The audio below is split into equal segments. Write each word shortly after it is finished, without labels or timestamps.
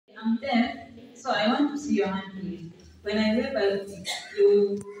I'm deaf, so I want to see your hand, please. When I wave at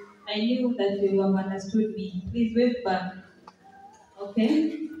you, I knew that you have understood me. Please wave back.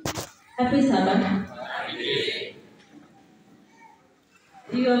 Okay? Happy Sabbath.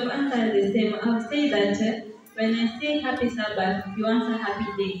 You have answered the same. I'll say that when I say Happy Sabbath, you answer Happy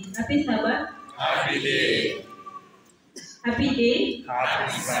Day. Happy Sabbath. Happy day. Happy Day.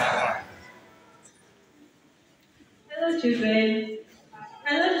 Happy Sabbath. Hello, children.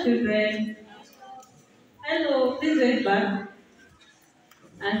 Hello, children. Hello, please wave back.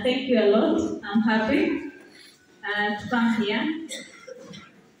 And thank you a lot. I'm happy to come here.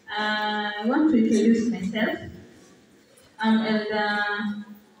 I want to introduce myself. I'm Elder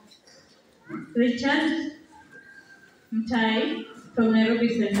Richard Mutai from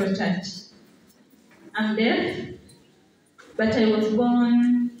Nairobi Central Church. I'm deaf, but I was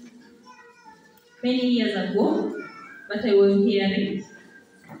born many years ago, but I was hearing.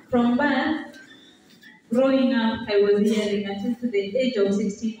 From birth, growing up, I was hearing until to the age of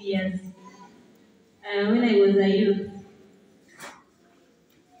 16 years when I was a youth.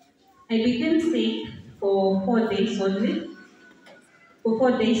 I became sick for 4 days only. For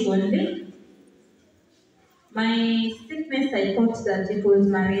 4 days only. My sickness, I thought that it was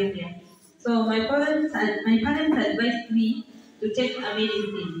malaria. So my parents advised me to take a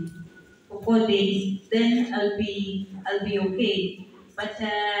medicine for 4 days. Then I'll be okay. But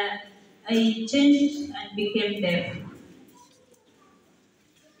I changed and became deaf.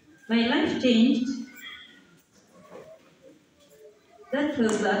 My life changed. That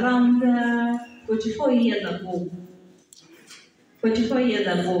was around 44 years ago. 44 years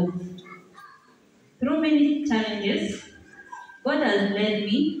ago. Through many challenges, God has led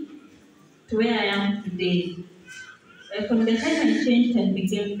me to where I am today. From the time I changed and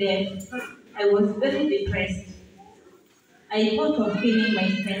became deaf, I was very depressed. I thought of killing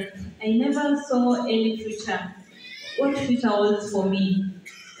myself. I never saw any future. What future holds for me?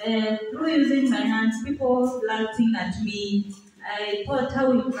 Through using my hands, people laughing at me, I thought, how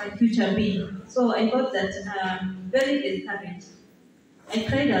will my future be? So I thought that very discouraged. I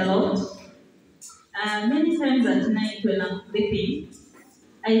cried a lot. Many times at night when I'm sleeping,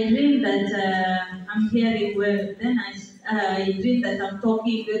 I dream that I'm hearing well. Then I dream that I'm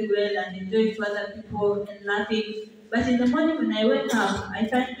talking very well and enjoying to other people and laughing. But in the morning when I wake up, I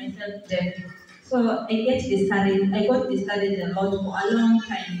find myself deaf. So I get discouraged. I got discouraged a lot for a long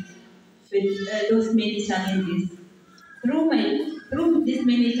time with those many challenges. Through these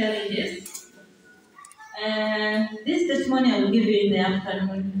many challenges, this testimony I will give you in the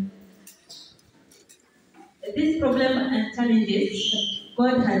afternoon. This problem and challenges,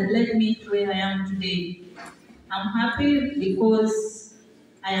 God has led me to where I am today. I'm happy because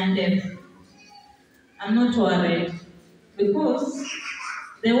I am deaf. I'm not worried because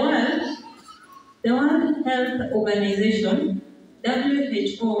the World Health Organization,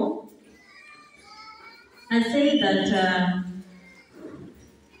 WHO, has said that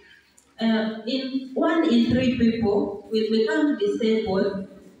in 1 in 3 people will become disabled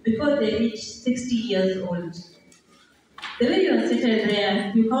before they reach 60 years old. The way you are seated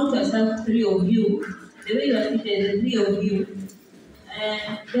there, you count yourself 3 of you. The way you are seated, 3 of you.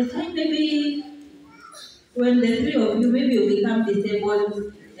 The time maybe when the 3 of you, maybe you become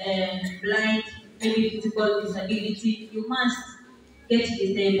disabled, blind, maybe physical disability, you must get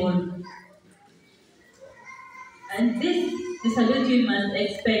disabled. And this disability you must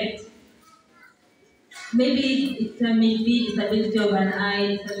expect. Maybe it may be disability of an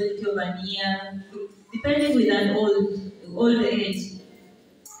eye, disability of an ear, depending with an old age.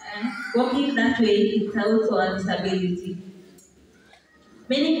 Walking that way is also a disability.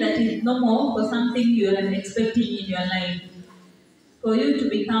 Meaning that it's normal for something you are expecting in your life. For you to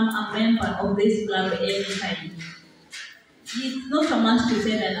become a member of this club anytime. It's not a must to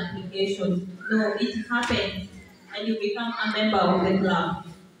send an application. No, it happens and you become a member of the club.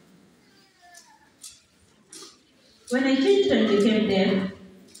 When I changed and became deaf,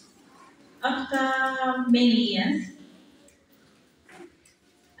 after many years,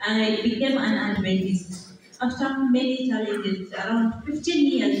 I became an Adventist. After many challenges, around 15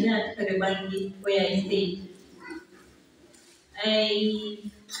 years there at Kariobangi, where I stayed,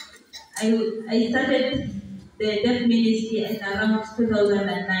 I started the deaf ministry in around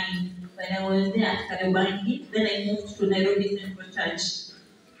 2009 when I was there at Kariobangi. Then I moved to Nairobi Central Church.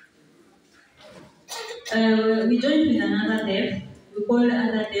 We joined with another deaf. We called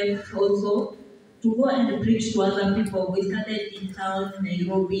other deaf also to go and preach to other people. We started in town,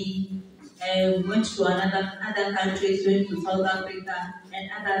 Nairobi, went to other countries, went to South Africa and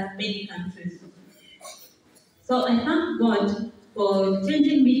many countries. So I thank God for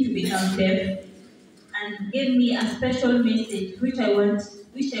changing me to myself deaf, and gave me a special message which I want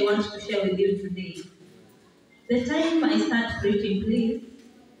to share with you today. The time I start preaching, please,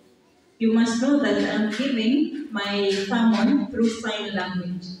 you must know that I'm giving my sermon through sign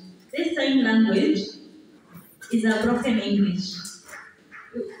language. This sign language is a broken English.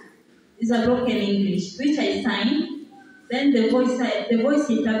 Which I sign. Then the voice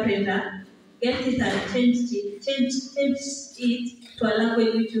interpreter gets it and changed it to a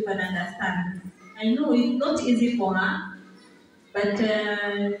language which you can understand. I know it's not easy for her, but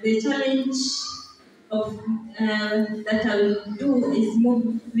the challenge of that I will do is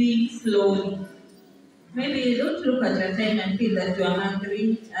moving slowly. Maybe you don't look at your time and feel that you are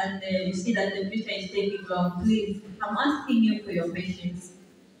hungry and you see that the preacher is taking long. Please, I'm asking you for your patience.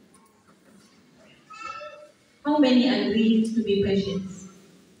 How many agree to be patient?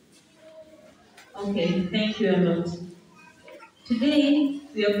 Okay, thank you a lot. Today,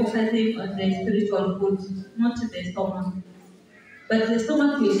 we are focusing on the spiritual food, not the stomach. But the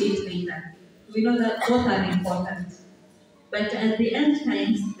stomach will eat later. We know that both are important. But at the end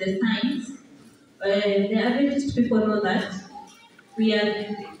times, the signs, the Adventist people know that we are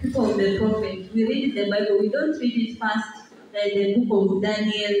people of the prophet. We read the Bible. We don't read it fast, like the book of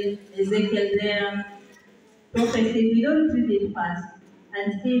Daniel, Ezekiel there, prophecy. We don't read it fast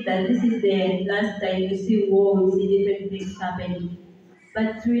and see that this is the last time we see war, we see different things happening.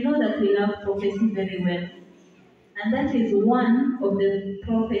 But we know that we love prophecy very well. And that is one of the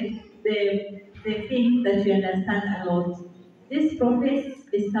prophets, the thing that we understand a lot. This prophet's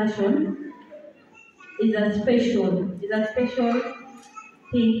discussion is a special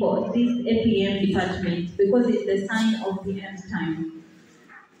thing for this APM department because it's the sign of the end time.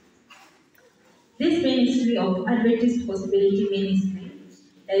 This ministry of Adventist Possibility Ministry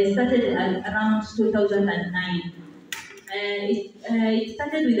started at around 2009. It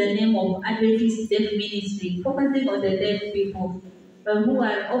started with the name of Adventist Deaf Ministry, focusing on the deaf people, who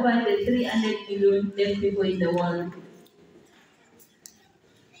are over the 300 million deaf people in the world.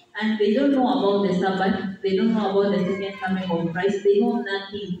 And they don't know about the Sabbath, they don't know about the second coming of Christ, they know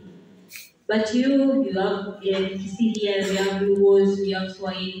nothing. But you have see here, we have Lugos, we have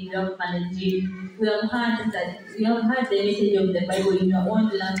Swahili, we have Kalenjin. We have heard the message of the Bible in your own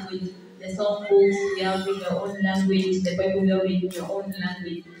language. The song books we have in your own language, the Bible we have in your own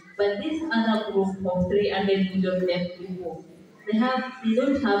language. But this other group of 300 million deaf people, they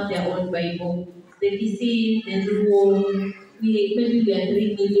don't have their own Bible. The Kisi, the Luo, maybe we are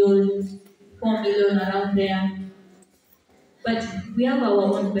 3 million, 4 million around there. But we have our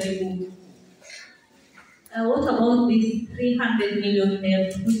own Bible. What about these 300 million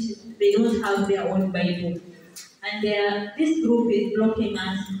deaf, which they don't have their own Bible? And this group is blocking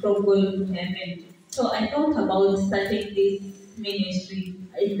us from going to heaven. So I thought about starting this ministry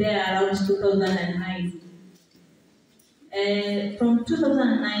there around 2009. From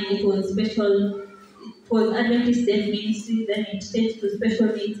 2009, it was Adventist Deaf Ministry, then it changed to Special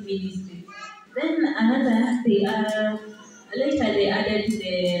Needs Ministry. Then later they added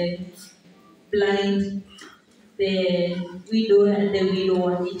the blind, the widow and the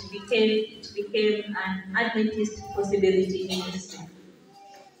widower. It became an Adventist Possibility Ministry,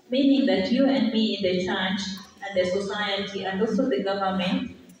 meaning that you and me in the church and the society and also the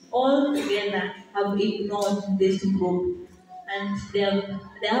government all together have ignored this group, and they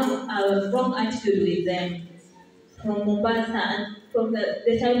have a wrong attitude with them from Mombasa and from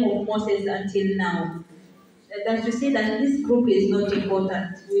the time of Moses until now. That you see that this group is not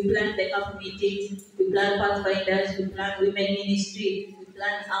important. We plan the camp meetings, we plan pathfinders, we plan women ministry, we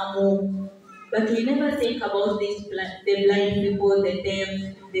plan AMO, but we never think about the blind people, the deaf,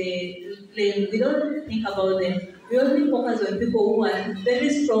 the lame. We don't think about them. We only focus on people who are very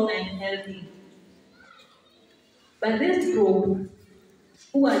strong and healthy. But this group,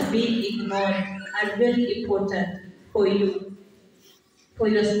 who are being ignored, are very important for you, for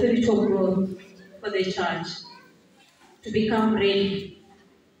your spiritual growth, for the church, to become ready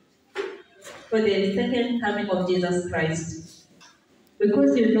for the second coming of Jesus Christ.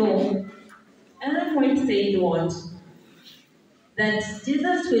 Because Ellen White said what? That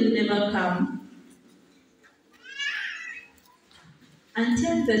Jesus will never come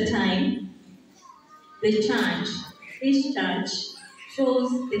until the time this church shows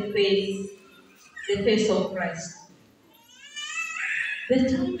the face of Christ. The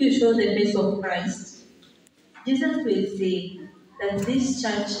time you show the face of Christ, Jesus will say that this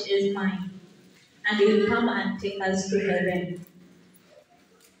church is mine, and he will come and take us to heaven.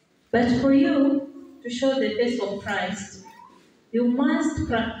 But for you to show the face of Christ, you must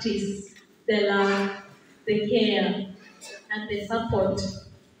practice the love, the care, and the support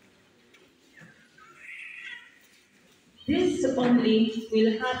This only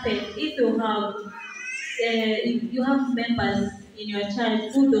will happen if you have members in your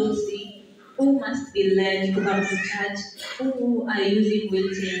church who don't see, who must be led to come to church, who are using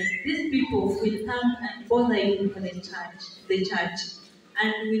wheelchair. These people will come and bother you for the church,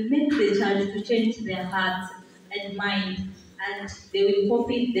 and will make the church to change their hearts and mind, and they will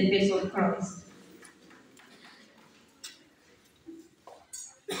copy the face of Christ.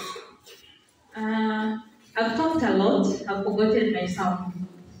 I've talked a lot, I've forgotten myself.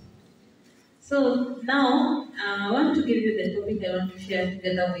 So now, I want to give you the topic I want to share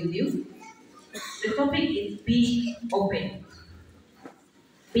together with you. The topic is be open.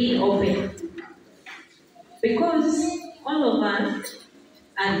 Be open. Because all of us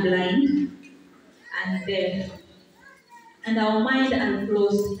are blind and deaf, and our minds are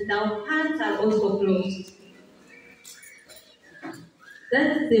closed, and our hearts are also closed.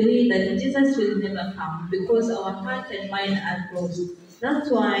 That's the way that Jesus will never come, because our heart and mind are closed.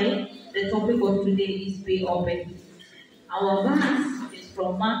 That's why the topic of today is be open. Our verse is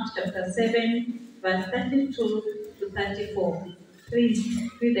from Mark chapter 7, verse 32 to 34. Please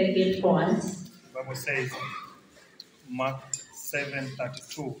read again for us. The Bible says, Mark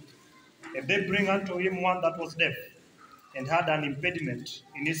 7:32. And they bring unto him one that was deaf, and had an impediment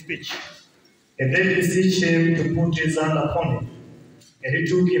in his speech. And they beseech him to put his hand upon him. And he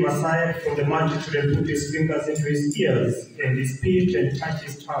took him aside from the multitude, and put his fingers into his ears, and his speech, and touched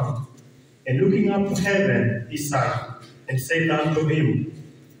his tongue. And looking up to heaven, he sighed, and said unto him,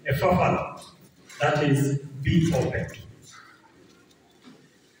 Ephphatha, that is, be opened.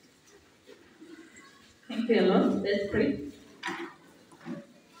 Thank you, Lord. Let's pray.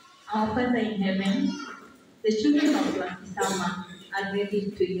 Our Father in heaven, the children of Lakisama are ready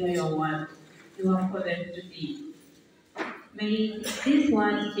to hear your word. You have called them to be. May this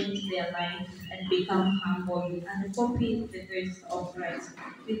word change their lives and become humble and copy the grace of Christ.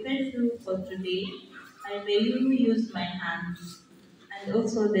 We thank you for today, and may you use my hands and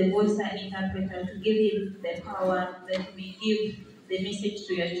also the voice and interpreter to give him the power that we give the message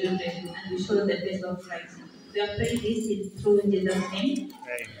to your children and we show the face of Christ. We are praying this in through Jesus' name.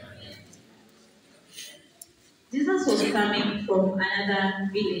 Amen. Jesus was coming from another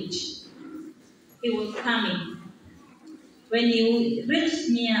village. He was coming. When he reached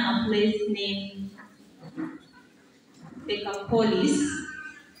near a place named Decapolis,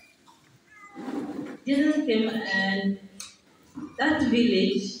 Jesus came, and that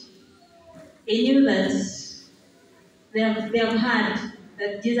village, he knew that they have heard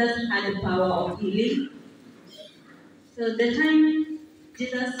that Jesus had the power of healing. So the time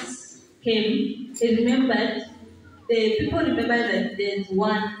Jesus came, the people remembered that there's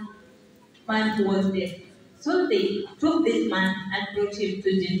one man who was there. So they took this man and brought him to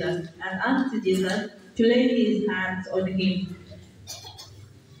Jesus and asked Jesus to lay his hands on him.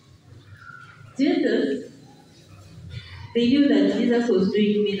 They knew that Jesus was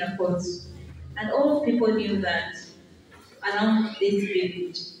doing miracles, and all people knew that around this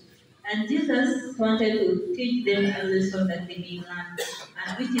village. And Jesus wanted to teach them a lesson that they may learn,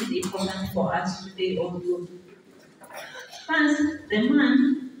 and which is important for us today also. First, the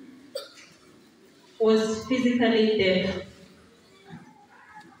man was physically deaf,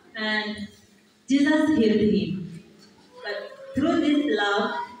 and Jesus healed him. But through this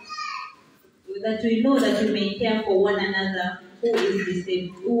love, that we know that we may care for one another who is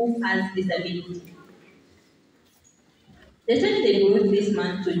disabled, who has disability. The time they brought this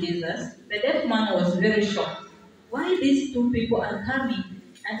man to Jesus, the deaf man was very shocked. Why these two people are coming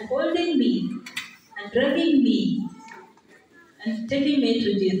and holding me and dragging me and taking me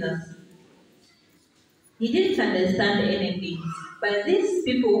to Jesus? He didn't understand anything, but these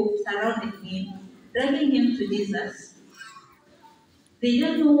people surrounding him, dragging him to Jesus, he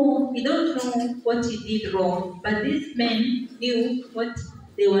don't know what he did wrong, but these men knew what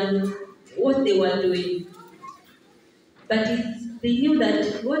they were doing. But they knew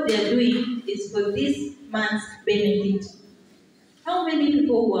that what they are doing is for this man's benefit. How many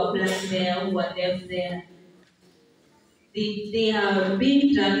people who are blind there, who are deaf there, they are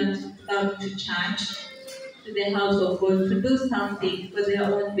being dragged out to church, to the house of God, to do something for their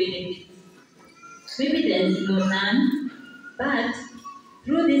own benefit. Maybe there is no none, but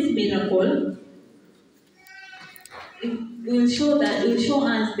through this miracle, it will show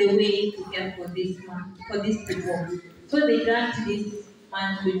us the way to care for this man, for these people. So they dragged this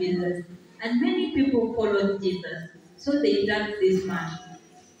man to Jesus. And many people followed Jesus. So they dragged this man.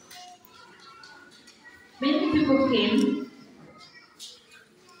 Many people came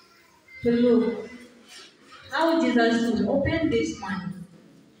to look how Jesus will open this man.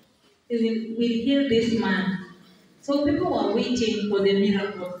 He will heal this man. So people were waiting for the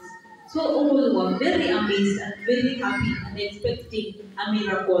miracles. So all were very amazed and very happy and expecting a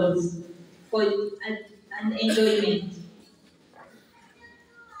miracles for an enjoyment.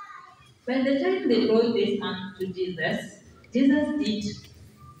 By the time they brought this man to Jesus, Jesus did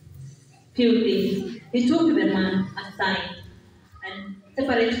few things. He took the man aside and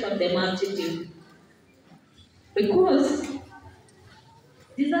separated from the multitude because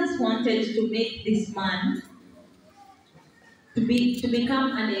Jesus wanted to make this man to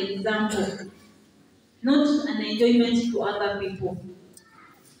become an example, not an enjoyment to other people.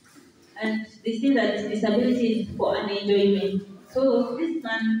 And they say that disability is for an enjoyment. So this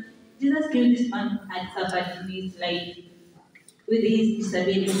man, Jesus knew this man had suffered in his life with his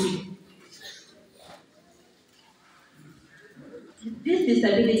disability. This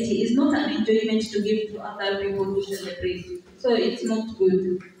disability is not an enjoyment to give to other people to celebrate. So it's not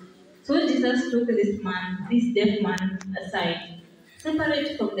good. So Jesus took this man, this deaf man, aside,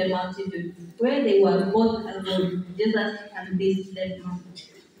 separate from the multitude, where they were both alone, Jesus and this deaf man.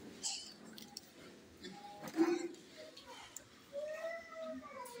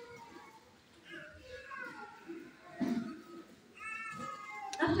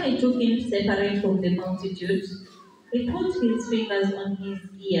 After he took him separate from the multitude, he put his fingers on his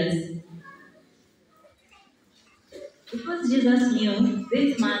ears. Because Jesus knew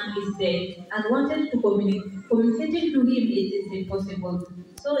this man is dead and wanted to communicate. Communicating to him it is impossible.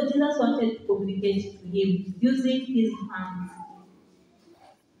 So Jesus wanted to communicate to him using his hands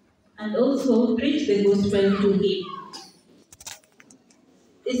and also preach the gospel to him.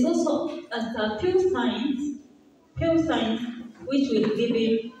 It's also a few signs which will give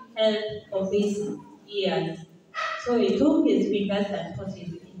him help of his ears. So he took his fingers and put it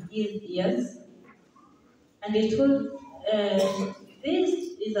in his ears, and he told, this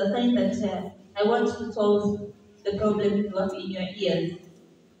is a sign that I want to solve the problem you have in your ears.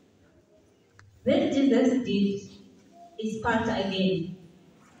 Then Jesus did his part again,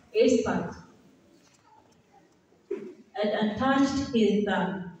 his part, and touched his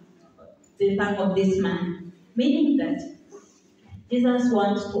tongue, the tongue of this man, meaning that Jesus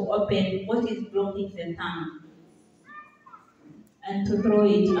wants to open what is blocking the tongue and to throw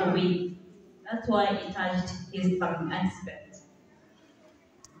it away. That's why he touched his tongue and spit.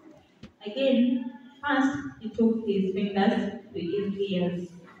 Again, first he took his fingers to his ears.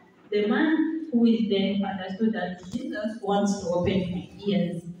 The man who is deaf understood that Jesus wants to open my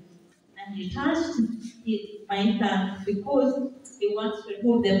ears. And he touched my tongue because he wants to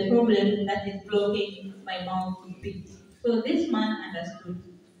remove the problem that is blocking my mouth to speak. So this man understood.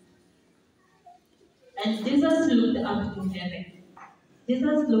 And Jesus looked up to heaven.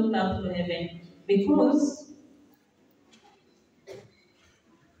 Jesus looked up to heaven because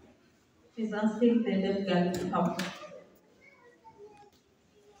he's asking the deaf girl to come.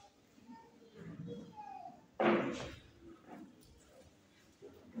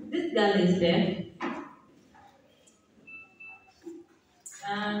 This girl is there.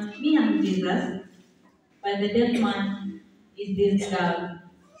 Me and Jesus, but the deaf man is this girl.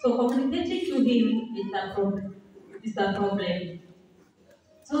 So communicating to him is a problem. Is a problem.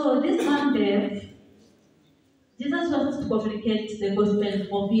 So this man there, Jesus wants to communicate the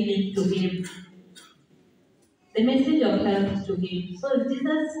gospel of healing to him, the message of health to him. So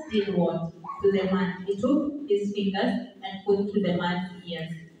Jesus did what to the man? He took his fingers and put to the man's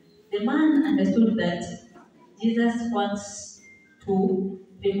ears. The man understood that Jesus wants to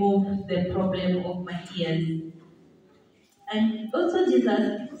remove the problem of my ears. And also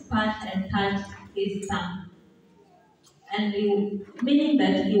Jesus spat and touched his tongue. And meaning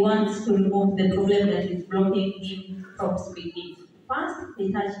that he wants to remove the problem that is blocking him from speaking. First,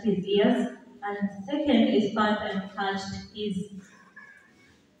 he touched his ears, and second, he spat and touched his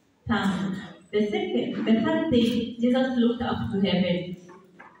tongue. The third thing, Jesus looked up to heaven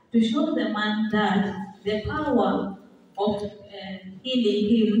to show the man that the power of healing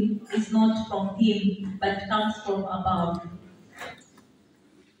him is not from him, but comes from above.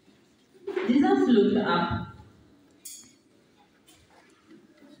 Jesus looked up.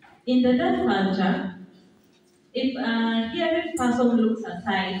 In the deaf culture, if a hearing person looks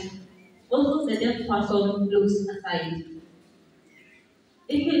aside, also the deaf person looks aside.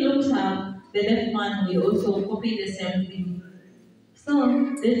 If he looks up, the deaf man will also copy the same thing.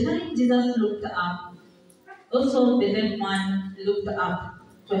 So the time Jesus looked up, also the deaf man looked up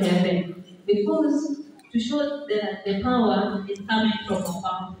to heaven, because to show that the power is coming from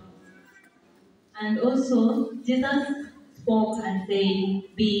above. And also Jesus spoke and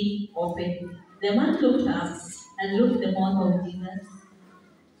said, "Be open." The man looked up and looked the mouth of Jesus.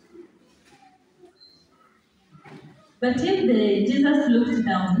 But if Jesus looked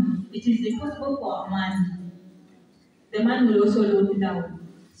down, it is impossible for a man. The man will also look down.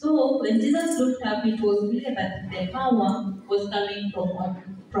 So when Jesus looked up, it was clear that the power was coming from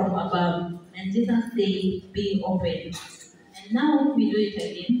above. And Jesus said, "Be open." And now we do it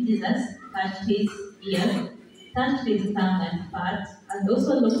again. Jesus touched his ears, touched his tongue and part, and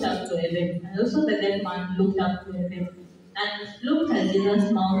also looked up to heaven. And also the dead man looked up to heaven and looked at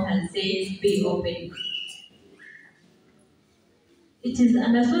Jesus' mouth and said, "Be open." It is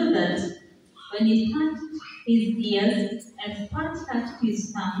understood that when he touched his ears and part touched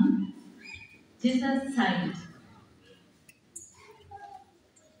his tongue, Jesus sighed.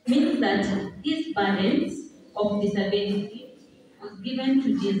 Means that his burdens of disability was given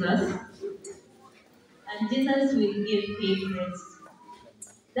to Jesus, and Jesus will give him rest.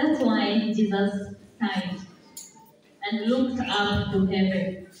 That's why Jesus sighed and looked up to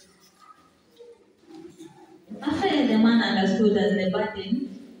heaven. After the man understood that the burden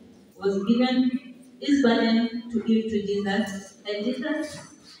was given, his burden to give to Jesus, and Jesus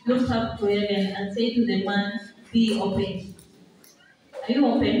looked up to heaven and said to the man, "Be open." Are you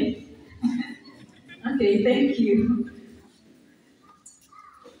open? Okay, thank you.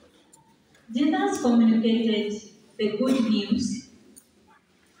 Jesus communicated the good news,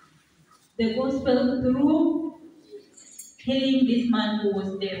 the gospel, through healing this man who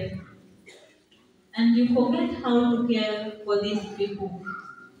was deaf. And you forget how to care for these people.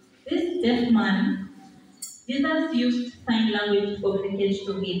 This deaf man, Jesus used sign language to communicate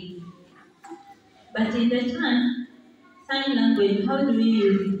to him. But in the turn, sign language, how do we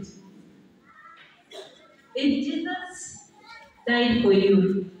use it? If Jesus died for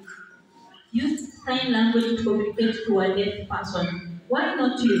you, use sign language to communicate to a deaf person, why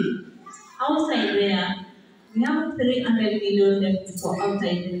not you? Outside there, we have 300 million deaf people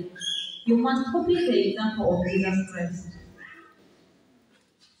outside there. You must copy the example of Jesus Christ.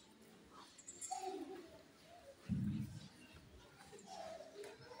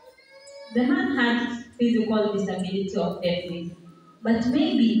 The man had physical disability of deafness, but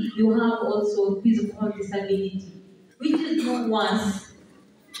maybe you have also physical disability, which is no worse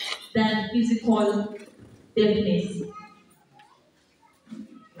than physical deafness.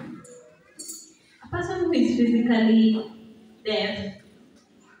 A person who is physically deaf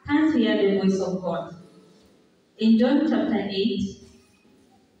can't hear the voice of God. In John chapter 8,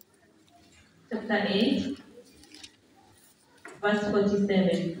 verse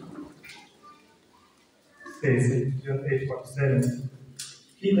 47. Says in John 8:47,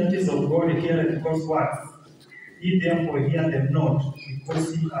 "He that is of God heareth God's words. Ye therefore hear them not,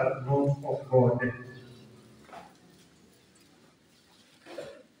 because ye are not of God."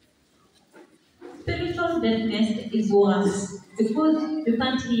 Spiritual deafness is worse because you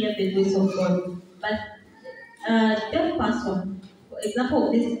can't hear the voice of God. But a deaf person, for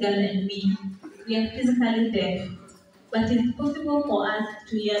example, this girl and me, we are physically deaf, but it's possible for us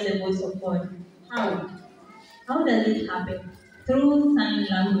to hear the voice of God. How? How does it happen? Through sign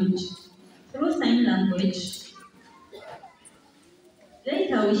language. Through sign language,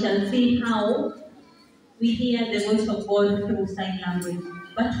 later we shall see how we hear the voice of God through sign language.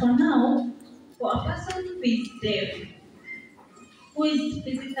 But for now, for a person who is deaf, who is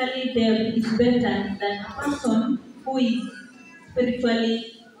physically deaf, is better than a person who is spiritually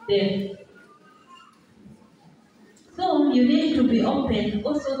deaf. So you need to be open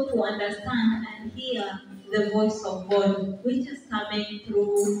also to understand and hear the voice of God, which is coming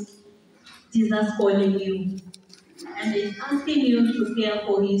through Jesus calling you and is asking you to care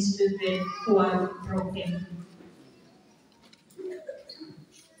for his children who are broken.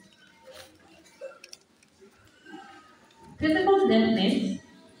 Physical deafness.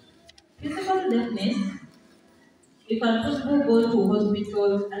 Physical deafness, you can possibly go to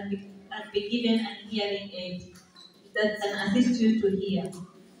hospitals and be given an hearing aid that can assist you to hear.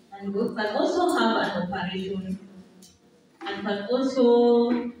 And you can also have an operation and can also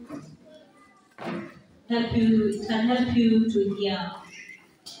help you to hear.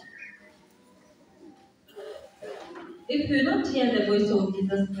 If you don't hear the voice of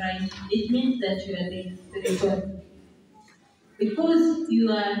Jesus Christ, it means that you are dead spiritual. Because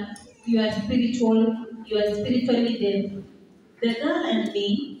you are spiritually dead. The girl and me,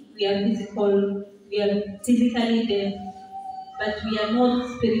 we are physically dead, but we are not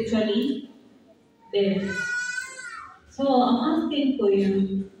spiritually dead. So I'm asking for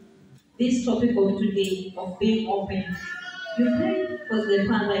you this topic of today of being open. You pray for the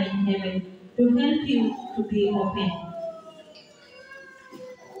Father in heaven to help you to be open.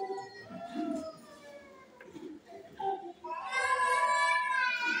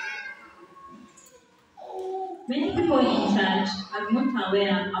 Many people in church are not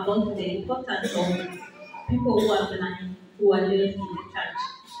aware about the importance of people who are blind, who are left in the church.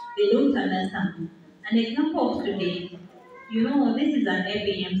 They don't understand. An example of today, this is an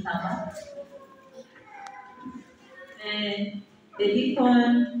ABM Sabbath. And the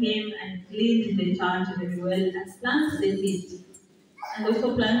deacon came and cleaned the church very well and planted the seed and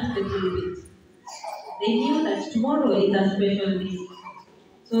also planted the pulpit. They knew that tomorrow is a special day.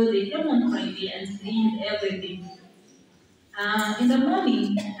 So they came on Friday and cleaned everything. In the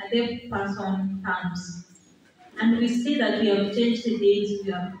morning, a deaf person comes. And we see that we have changed the dates,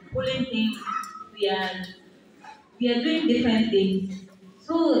 we are pulling things, we are we are doing different things.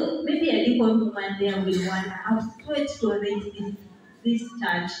 So maybe a different woman there will want, I've tried to arrange this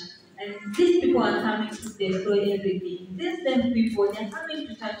church, and these people are coming to destroy everything. These same people, they are coming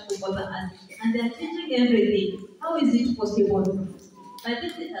to church to bother us, and they are changing everything. How is it possible? But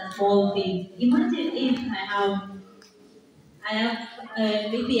this is a small thing. Imagine if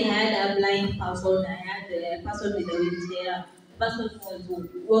maybe I had a blind person, I had a person with a wheelchair, person who was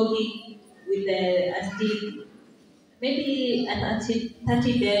walking with a stick. Maybe at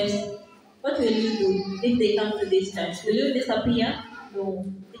 30 days, what will you do if they come to this church? Will you disappear? No.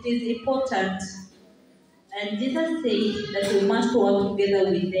 It is important. And Jesus said that we must work together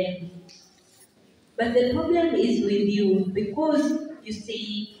with them. But the problem is with you because you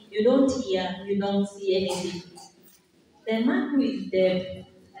see, you don't hear, you don't see anything. The man who is deaf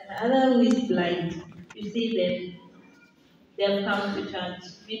and the other who is blind, you see them, they have come to church.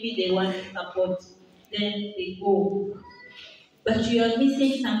 Maybe they want support, then they go. But you are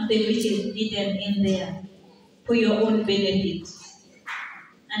missing something which is hidden in there for your own benefit.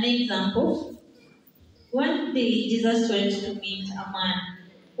 An example, one day Jesus went to meet a man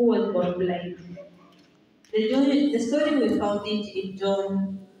who was born blind. The story we found it in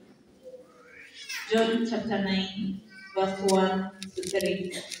John chapter 9, verse 1 to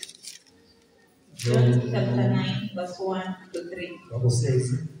 3. John chapter 9, verse 1 to 3. The Bible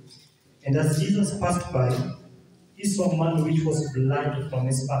says, and as Jesus passed by, he saw a man which was blind from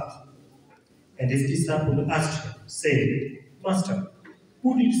his birth. And his disciple asked him, saying, Master,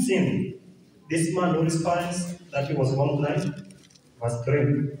 who did sin? This man or his parents that he was born blind? Verse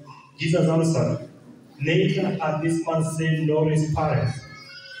 3. Jesus answered, neither had this man sinned nor his parents,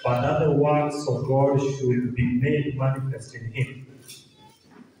 but that the works of God should be made manifest in him.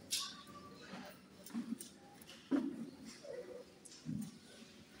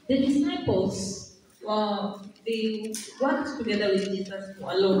 The disciples, they worked together with Jesus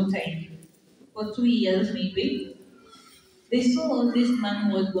for a long time, for 2 years maybe. They saw this man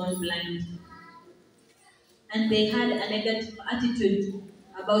who was born blind, and they had a negative attitude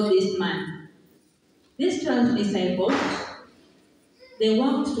about this man. These 12 disciples, they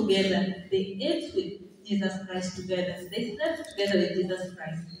worked together. They ate with Jesus Christ together. They slept together with Jesus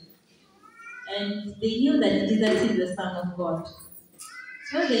Christ. And they knew that Jesus is the Son of God.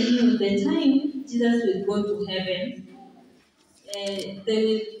 So they knew the time Jesus will go to heaven, there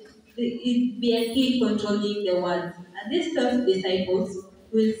will be a king controlling the world. And these 12 disciples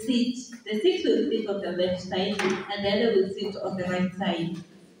will sit, the 6 will sit on the left side, and the other will sit on the right side.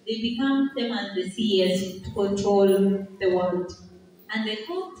 They become them as the CS to control the world. And they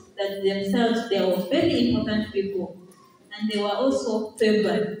thought that themselves they were very important people, and they were also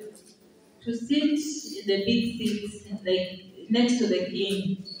favored to sit in the big seats, like next to the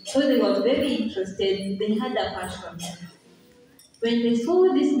king. So they were very interested, they had a passion. When they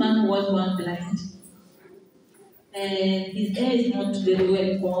saw this man who was born blind, and his hair is not very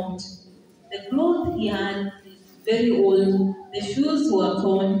well formed, the clothes he had is very old, the shoes were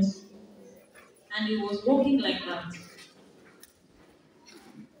torn, and he was walking like that.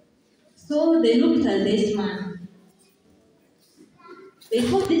 So they looked at this man. They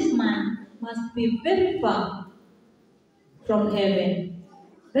thought this man must be very far from heaven,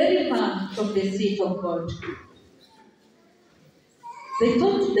 very far from the seat of God. They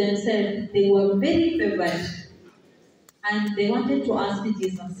thought to themselves they were very favored, and they wanted to ask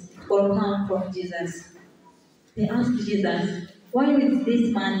Jesus for come from Jesus. They asked Jesus, why is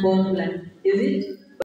this man born blind? Is it